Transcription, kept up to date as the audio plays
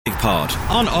Pod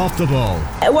on Off the Ball.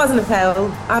 It wasn't a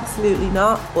foul, absolutely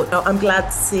not. But no, I'm glad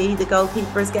to see the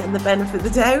goalkeeper is getting the benefit of the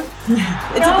doubt.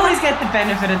 They always get the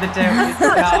benefit of the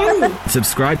doubt.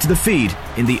 Subscribe to the feed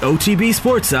in the OTB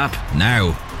Sports app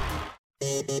now.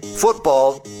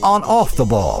 Football on Off the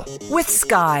Ball. With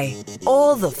Sky.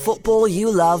 All the football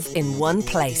you love in one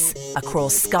place.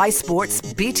 Across Sky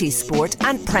Sports, BT Sport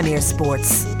and Premier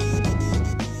Sports.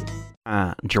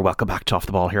 And you're welcome back to Off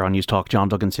the Ball here on News Talk. John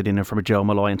Duggan sitting in from Joe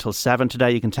Malloy until 7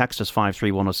 today. You can text us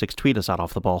 53106, tweet us at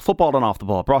Off the Ball. Football on Off the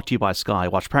Ball brought to you by Sky.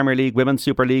 Watch Premier League, Women's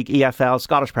Super League, EFL,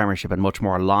 Scottish Premiership and much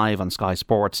more live on Sky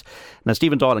Sports. Now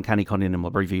Stephen Doyle and Kenny Cunningham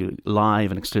will review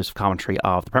live and exclusive commentary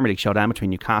of the Premier League showdown between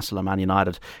Newcastle and Man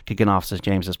United, kicking off St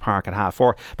James's Park at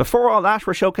 4:30. Before all that,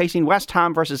 we're showcasing West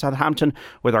Ham versus Southampton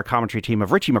with our commentary team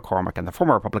of Richie McCormick and the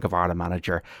former Republic of Ireland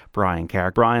manager Brian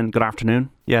Kerr. Brian, good afternoon.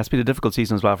 Yeah, it's been a difficult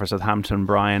season as well for Southampton,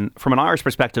 Brian. From an Irish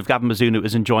perspective, Gavin Bazunu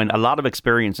is enjoying a lot of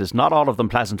experiences, not all of them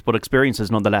pleasant, but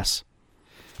experiences nonetheless.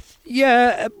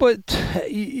 Yeah, but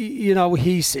you know,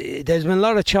 there's been a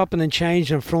lot of chopping and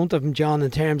changing in front of him, John,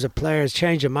 in terms of players,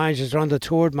 changing managers. They're on the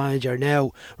third manager now.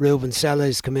 Ruben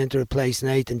Sellers come in to replace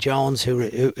Nathan Jones, who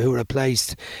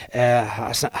replaced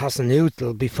Hassan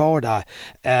Hutel before that.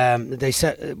 When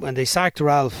they sacked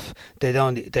Ralph, they'd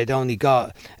only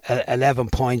got 11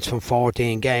 points from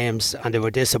 14 games, and they were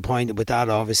disappointed with that,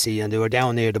 obviously, and they were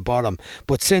down near the bottom.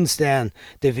 But since then,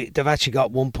 they've actually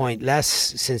got 1 point less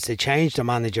since they changed the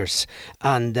managers.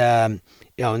 And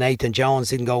Nathan Jones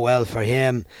didn't go well for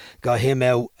him, got him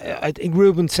out. I think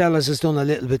Ruben Sellers has done a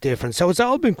little bit different. So it's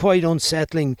all been quite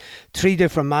unsettling. 3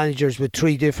 different managers with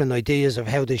 3 different ideas of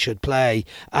how they should play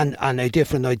and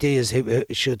different ideas who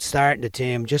should start in the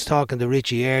team. Just talking to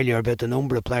Richie earlier about the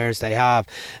number of players they have.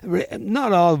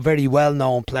 Not all very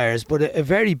well-known players, but a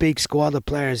very big squad of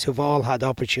players who've all had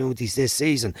opportunities this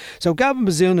season. So Gavin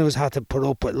Bazunu has had to put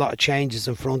up with a lot of changes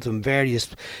in front of him,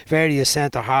 various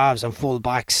centre-halves and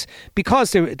full-backs,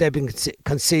 because they've been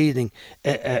conceding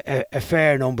a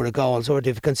fair number of goals, or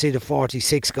they've conceded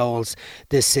 46 goals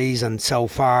this season so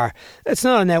far. It's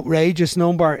not an outrageous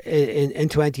number in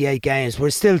 28 games, but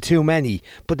it's still too many.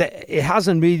 But it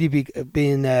hasn't really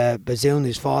been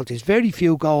Bazunu's fault. There's very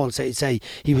few goals I'd say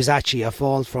he was actually at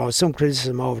fault for. Some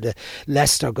criticism over the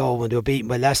Leicester goal when they were beaten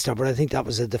by Leicester, but I think that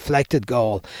was a deflected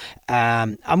goal.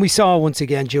 And we saw once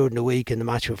again during the week in the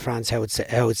match with France how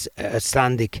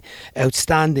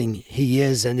outstanding he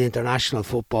is in international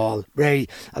football.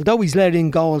 Although he's let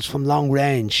in goals from long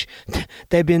range,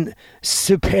 they've been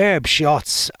superb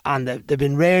shots, and they've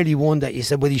been rarely one that you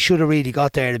said, well, he should have really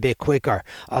got there a bit quicker.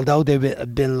 Although there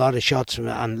have been a lot of shots and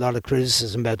a lot of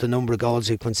criticism about the number of goals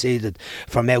he conceded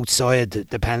from outside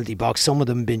the penalty box. Some of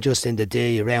them have been just in the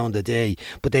D, around the D,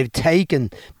 but they've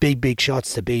taken big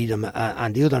shots to beat him.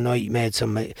 And the other night he made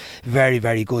some very,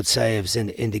 very good saves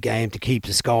in the game to keep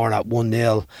the score at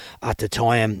 1-0 at the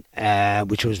time,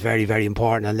 which was very, very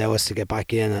important, and allow us to get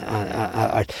back in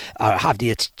or have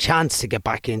the chance to get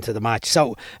back into the match.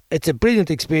 So it's a brilliant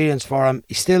experience for him.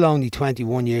 He's still only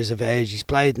 21 years of age. He's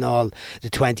played in all the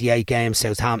 28 games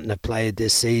Southampton have played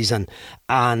this season,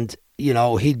 and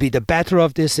he'd be the better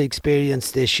of this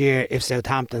experience this year if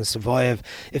Southampton survive.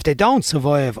 If they don't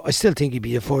survive, I still think he'd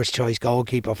be the first choice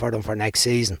goalkeeper for them for next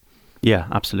season. Yeah,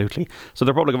 absolutely. So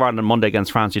the Republic of Ireland on Monday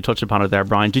against France, you touched upon it there,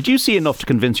 Brian. Did you see enough to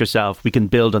convince yourself we can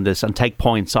build on this and take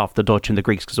points off the Dutch and the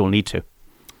Greeks, because we'll need to?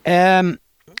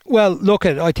 Well, look,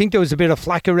 I think there was a bit of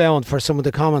flack around for some of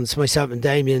the comments myself and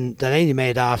Damien Delaney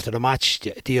made after the match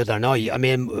the other night. I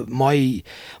mean,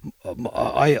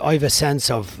 I have a sense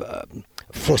of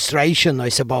frustration, I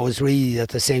suppose, really, that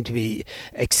there seemed to be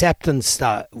acceptance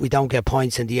that we don't get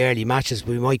points in the early matches,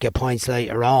 but we might get points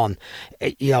later on.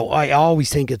 I always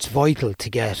think it's vital to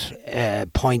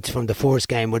get points from the first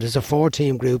game. Whether it's a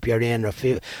 4-team group you're in, or a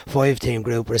 5-team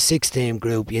group, or a 6-team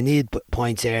group, you need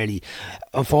points early.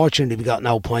 Unfortunately, we got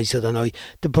no points the other night.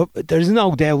 There's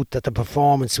no doubt that the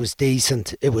performance was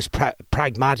decent. It was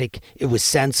pragmatic. It was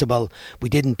sensible. We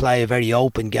didn't play a very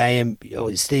open game.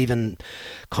 Stephen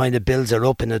kind of builds it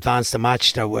up in advance of the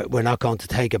match that we're not going to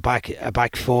take a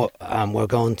back foot, and we're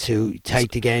going to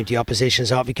take the game to the opposition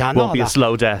so if we can. Won't be a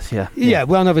slow death, yeah.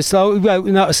 Well, not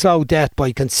a slow death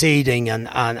by conceding and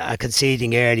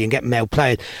conceding early and getting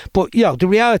outplayed. But the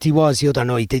reality was the other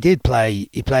night he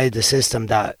played the system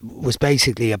that was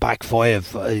basically a back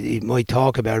five. He might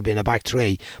talk about it being a back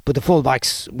three, but the full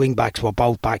backs, wing backs were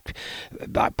both back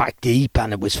deep,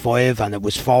 and it was 5 and it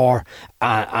was 4,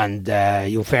 and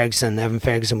Evan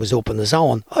Ferguson was up on his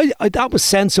own. That was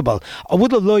sensible. I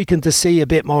would have liked to see a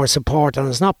bit more support, and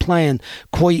it's not playing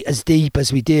quite as deep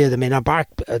as we did. I mean, our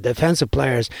defensive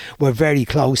players were very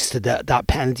close to that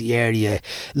penalty area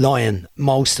line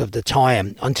most of the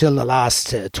time until the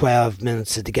last 12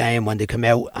 minutes of the game, when they come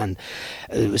out and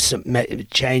there was some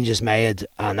changes made,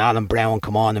 and Alan Brown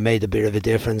come on and made a bit of a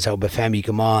difference. Obafemi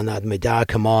come on, Adam Midad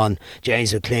come on,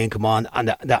 James McLean come on,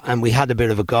 and we had a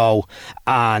bit of a go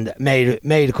and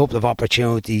made a couple of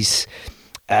opportunities,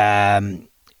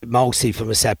 mostly from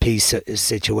a set piece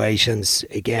situations.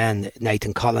 Again,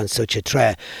 Nathan Collins such a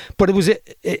threat, but it was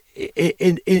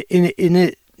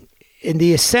in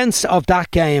the sense of that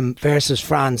game versus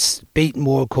France, beating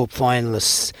World Cup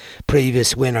finalists,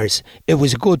 previous winners. It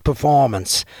was a good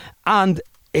performance, and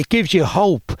it gives you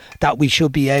hope that we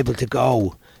should be able to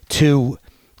go to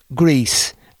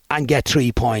Greece and get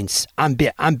 3 points and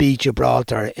beat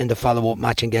Gibraltar in the follow-up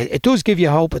match. And it does give you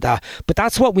hope of that. But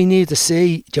that's what we need to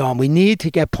see, John. We need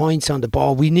to get points on the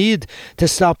ball. We need to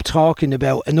stop talking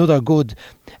about another good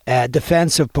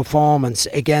defensive performance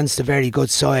against a very good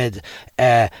side,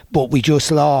 but we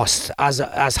just lost, as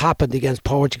happened against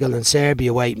Portugal and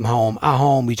Serbia away from home. At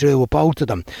home we drew with both of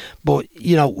them, but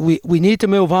we need to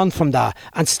move on from that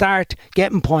and start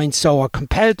getting points so we're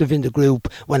competitive in the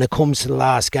group when it comes to the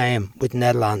last game with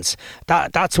Netherlands.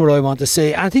 That's what I want to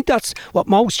see. I think that's what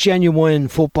most genuine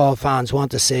football fans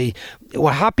want to see.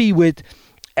 We're happy with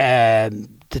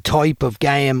the type of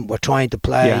game we're trying to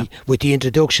play, with the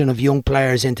introduction of young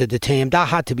players into the team. That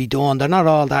had to be done. They're not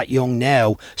all that young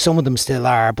now. Some of them still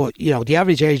are, but the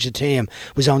average age of the team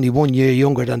was only 1 year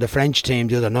younger than the French team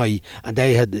the other night, and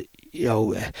they had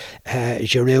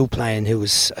Giroud playing, who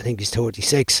was, I think he's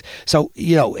 36. So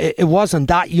it wasn't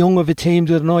that young of a team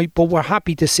the other night, but we're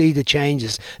happy to see the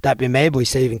changes that have been made by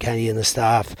Stephen Kenny and the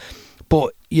staff.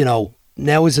 But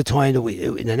now is the time that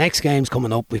in the next games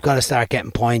coming up, we've got to start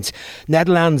getting points.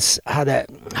 Netherlands had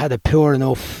a poor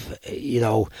enough,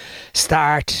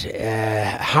 start,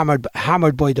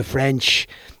 hammered by the French,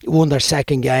 won their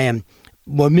second game.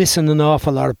 We're missing an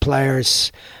awful lot of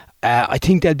players. I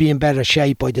think they'll be in better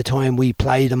shape by the time we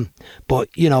play them. But,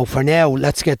 for now,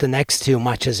 let's get the next two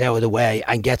matches out of the way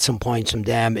and get some points from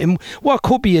them in what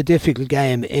could be a difficult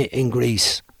game in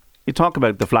Greece. You talk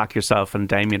about the flack yourself and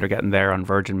Damien are getting there on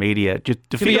Virgin Media.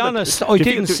 To be honest, I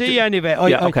didn't see any of it.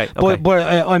 Okay. But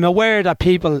I'm aware that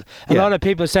a lot of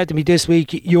people said to me this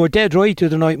week, you were dead right the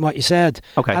other night in what you said.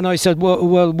 Okay. And I said,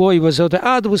 well why was it?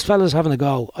 There was fellas having a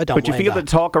go. I don't mind. But you feel the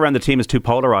talk around the team is too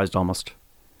polarised almost?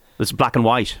 It's black and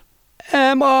white.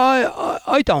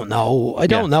 I don't know. I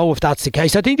don't know if that's the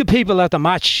case. I think the people at the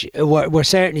match were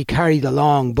certainly carried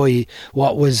along by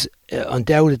what was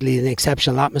undoubtedly an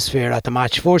exceptional atmosphere at the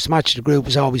match. First match of the group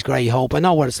was always great hope. I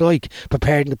know what it's like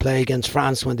preparing to play against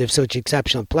France when they've such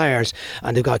exceptional players,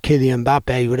 and they've got Kylian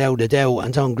Mbappe without a doubt,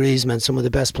 Antoine Griezmann, some of the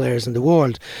best players in the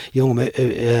world. Young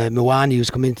Mouani, who's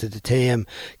come into the team,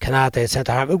 Kanate,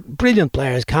 etc. Brilliant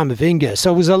players, Camavinga. So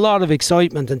there was a lot of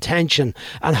excitement and tension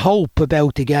and hope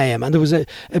about the game, and there was a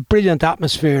brilliant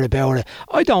atmosphere about it.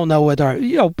 I don't know whether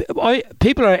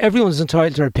everyone's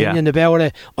entitled to their opinion about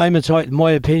it. I'm entitled to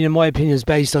my opinion. My opinion is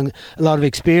based on a lot of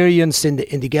experience in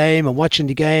the game and watching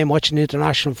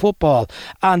international football,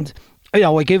 and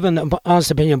I give an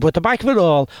honest opinion. But the back of it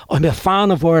all, I'm a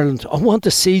fan of Ireland. I want to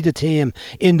see the team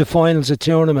in the finals of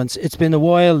tournaments. It's been a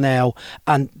while now,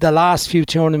 and the last few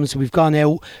tournaments we've gone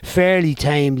out fairly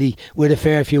tamely with a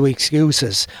fair few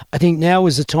excuses. I think now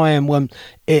is the time when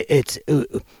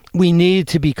we need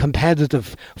to be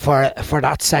competitive for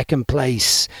that second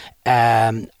place.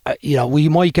 We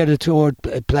might get a third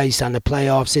place and a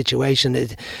playoff situation.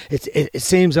 It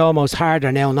seems almost harder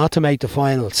now not to make the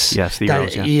finals. Yes, the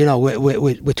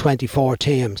Euros, with 24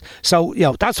 teams. So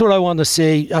that's what I want to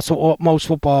see. That's what most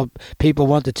football people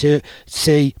wanted to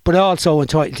see. But also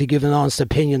entitled to give an honest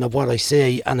opinion of what I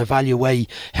see and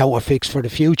evaluate how we're fixed for the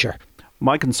future.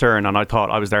 My concern, and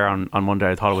I was there on Monday,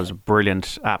 I thought it was a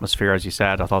brilliant atmosphere, as you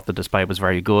said. I thought the display was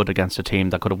very good against a team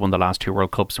that could have won the last two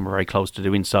World Cups and were very close to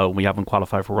doing so. We haven't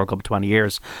qualified for World Cup in 20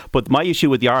 years. But my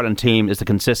issue with the Ireland team is the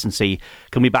consistency.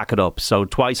 Can we back it up? So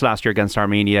twice last year against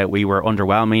Armenia, we were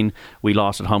underwhelming. We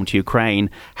lost at home to Ukraine.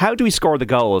 How do we score the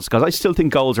goals? Because I still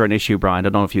think goals are an issue, Brian. I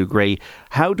don't know if you agree.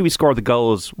 How do we score the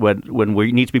goals when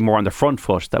we need to be more on the front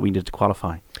foot that we need to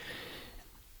qualify?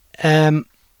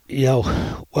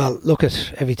 Well, look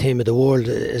at every team in the world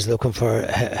is looking for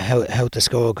how to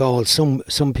score goals.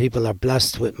 Some people are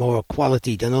blessed with more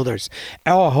quality than others.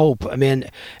 Our hope,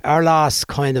 our last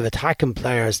kind of attacking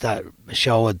players that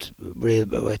showed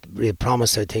real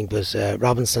promise, I think, was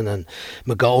Robinson and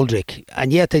McGoldrick,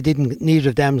 and yet neither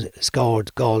of them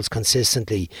scored goals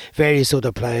consistently. Various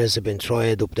other players have been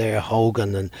tried up there,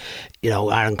 Hogan and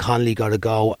Aaron Connolly got a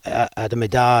go. Adam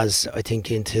Idaz, I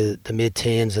think, into the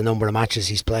mid-teens, the number of matches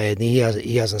he's played, and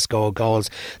he hasn't scored goals.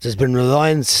 There's been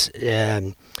reliance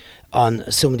on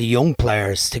some of the young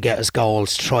players to get us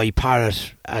goals. Troy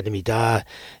Parrott, Adam Idaz,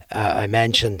 I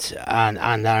mentioned, and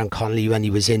Aaron Connolly when he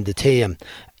was in the team.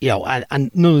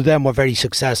 And none of them were very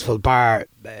successful, bar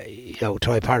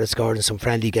Troy Parrott scored in some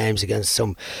friendly games against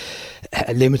some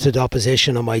limited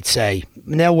opposition, I might say.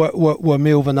 Now we're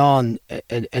moving on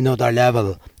another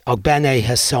level. Ogbene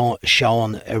has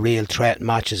shown a real threat in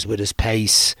matches with his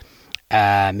pace.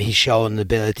 He's shown the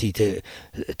ability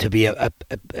to be a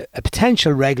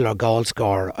potential regular goal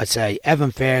scorer, I'd say.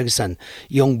 Evan Ferguson,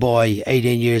 young boy,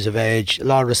 18 years of age, a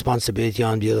lot of responsibility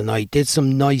on the other night, did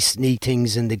some nice, neat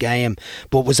things in the game,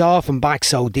 but was often back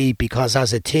so deep because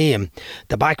as a team,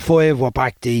 the back five were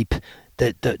back deep.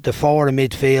 The forward in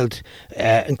midfield,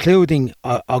 including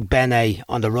Ogbene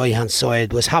on the right hand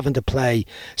side, was having to play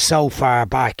so far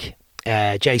back.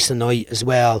 Jason Knight as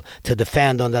well to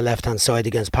defend on the left hand side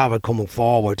against Pavel coming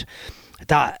forward,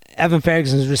 that Evan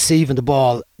Ferguson is receiving the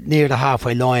ball near the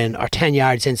halfway line or 10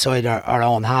 yards inside our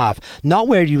own half, not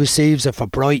where he receives it for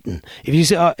Brighton.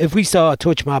 If we saw a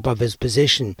touch map of his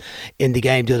position in the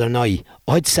game the other night,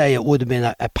 I'd say it would have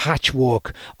been a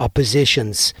patchwork of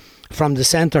positions from the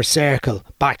centre circle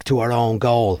back to our own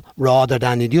goal, rather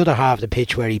than in the other half of the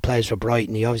pitch where he plays for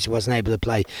Brighton. He obviously wasn't able to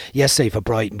play yesterday for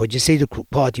Brighton, but you see the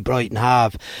quality Brighton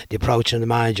have, the approach of the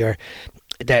manager.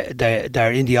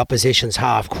 They're in the opposition's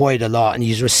half quite a lot, and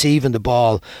he's receiving the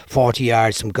ball 40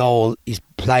 yards from goal. He's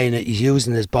playing it, he's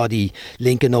using his body,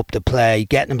 linking up the play,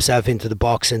 getting himself into the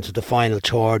box, into the final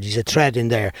third. He's a threat in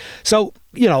there. So,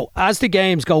 as the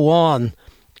games go on,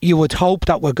 you would hope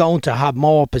that we're going to have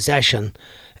more possession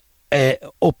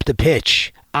up the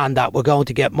pitch, and that we're going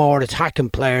to get more attacking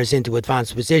players into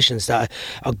advanced positions, that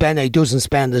Ogbene doesn't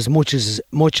spend as much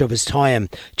of his time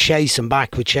chasing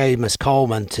back with Seamus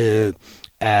Coleman to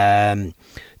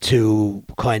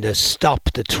kind of stop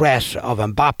the threat of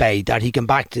Mbappe, that he can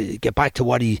get back to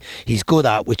what he's good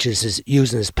at, which is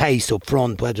using his pace up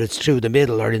front, whether it's through the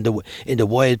middle or in the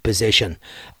wide position.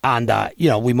 And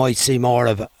we might see more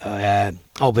of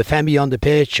Obafemi on the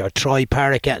pitch, or Troy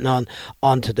Parrott getting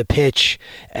onto the pitch,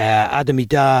 Adam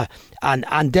Idaz,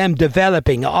 and them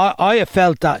developing. I have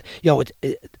felt that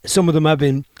some of them have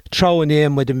been throwing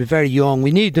in with them very young.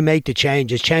 We need to make the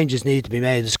changes. Changes need to be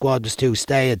made. The squad was too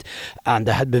staid, and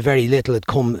there had been very little had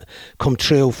come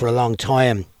true for a long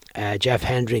time. Jeff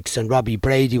Hendricks and Robbie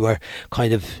Brady were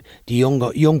kind of the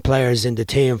young players in the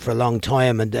team for a long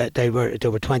time, and they were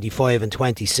 25 and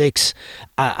 26,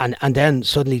 and then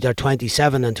suddenly they're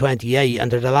 27 and 28,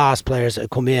 and they're the last players that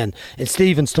come in. In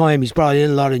Stephen's time, he's brought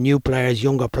in a lot of new players,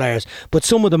 younger players, but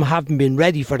some of them haven't been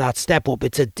ready for that step up.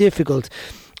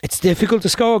 It's difficult to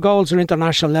score goals at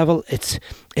international level. It's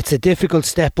a difficult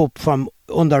step up from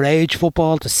underage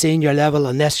football to senior level,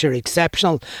 unless you're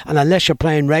exceptional, and unless you're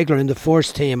playing regular in the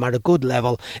first team at a good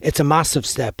level. It's a massive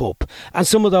step up, and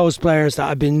some of those players that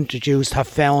have been introduced have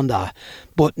found that,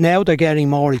 but now they're getting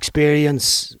more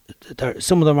experience.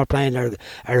 Some of them are playing at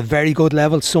a very good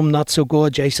level, some not so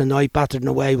good. Jason Knight battered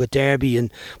away with Derby in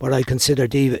what I consider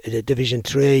Division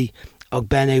 3.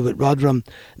 Ogbene with Rotherham,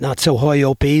 not so high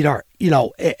up either.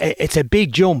 It's a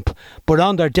big jump, but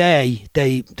on their day,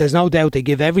 there's no doubt they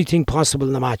give everything possible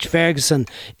in the match. Ferguson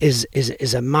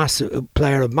is a massive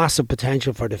player of massive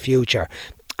potential for the future,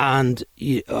 and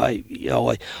I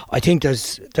think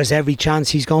there's every chance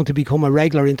he's going to become a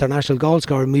regular international goal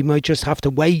scorer, and we might just have to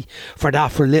wait for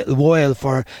that for a little while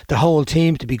for the whole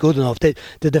team to be good enough. The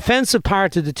defensive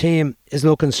part of the team is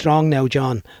looking strong now,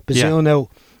 John. Bazunu,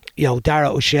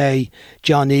 Dara O'Shea,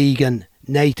 John Egan,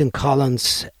 Nathan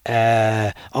Collins,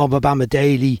 Obama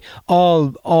Daly,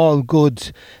 all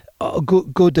good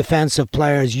defensive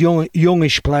players,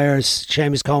 youngish players.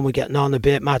 Seamus Coleman getting on a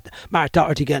bit, Mark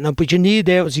Doherty getting on, but you need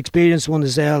there was experienced one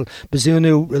as well.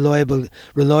 Bazunu,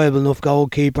 reliable enough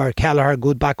goalkeeper. Kelleher,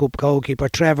 good backup goalkeeper.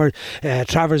 Travers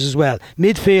as well.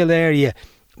 Midfield area,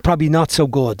 probably not so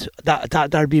good.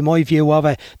 That'd be my view of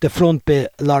it. The front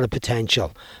bit, a lot of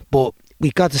potential, but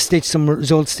we've got to stitch some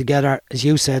results together, as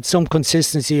you said, some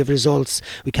consistency of results.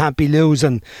 We can't be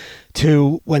losing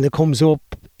to, when it comes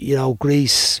up,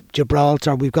 Greece,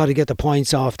 Gibraltar. We've got to get the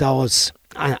points off those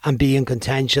and be in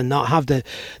contention, not have the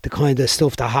kind of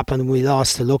stuff that happened when we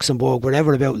lost to Luxembourg. We're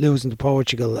ever about losing to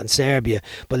Portugal and Serbia,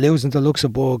 but losing to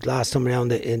Luxembourg last time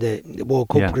around in the World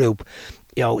Cup group,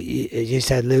 you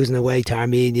said losing away to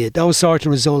Armenia, those sort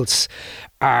of results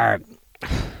are...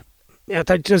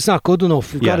 they're just not good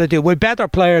enough. We're better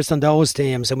players than those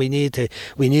teams, and we need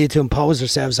to impose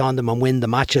ourselves on them and win the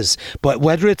matches. But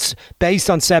whether it's based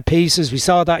on set pieces, we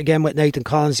saw that again with Nathan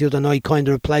Collins the other night, kind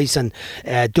of replacing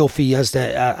Duffy as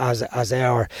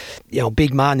our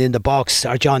big man in the box,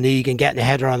 or John Egan getting a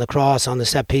header on the cross on the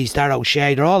set piece. They're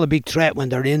O'Shea, they're all a big threat when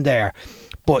they're in there.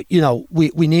 But,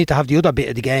 we need to have the other bit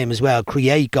of the game as well.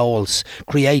 Create goals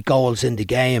in the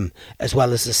game, as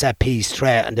well as the set piece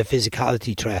threat and the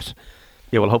physicality threat.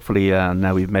 Yeah, well, hopefully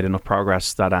now we've made enough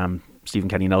progress that Stephen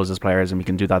Kenny knows his players, and we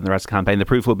can do that in the rest of the campaign. The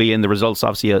proof will be in the results.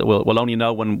 Obviously, we'll only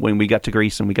know when we get to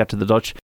Greece and we get to the Dutch.